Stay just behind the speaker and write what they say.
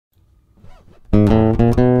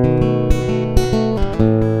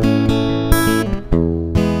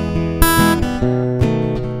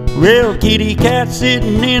Little kitty cat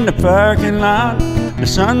sitting in the parking lot. The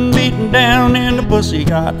sun beating down and the pussy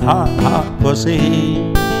got hot, hot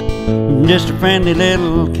pussy. Just a friendly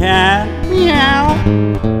little cat, meow.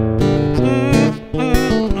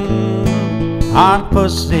 Hot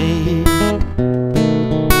pussy.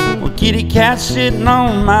 Well, kitty cat sitting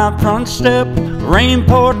on my front step. Rain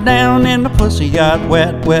poured down and the pussy got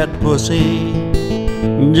wet, wet pussy.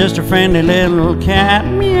 Just a friendly little cat,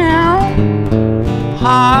 meow.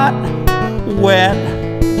 Hot, wet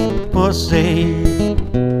pussy.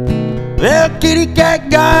 Well, kitty cat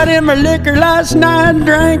got in my liquor last night,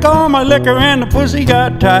 drank all my liquor and the pussy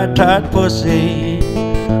got tight, tight pussy.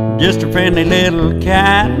 Just a friendly little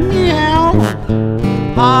cat, meow.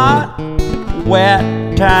 Hot,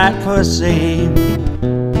 wet, tight pussy.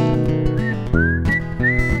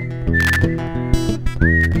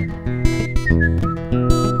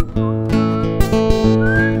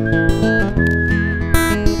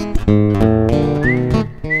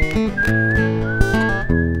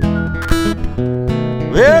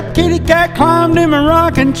 Well, kitty cat climbed in my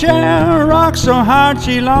rocking chair, rocked so hard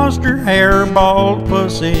she lost her hair, bald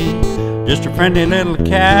pussy. Just a friendly little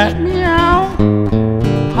cat, meow.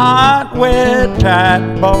 Hot, wet,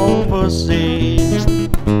 tight, bald pussy.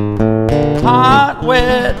 Hot,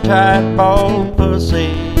 wet, tight, bald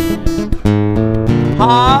pussy.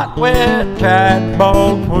 Hot, wet, tight,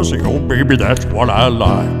 bald pussy. Oh, baby, that's what I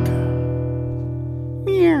like.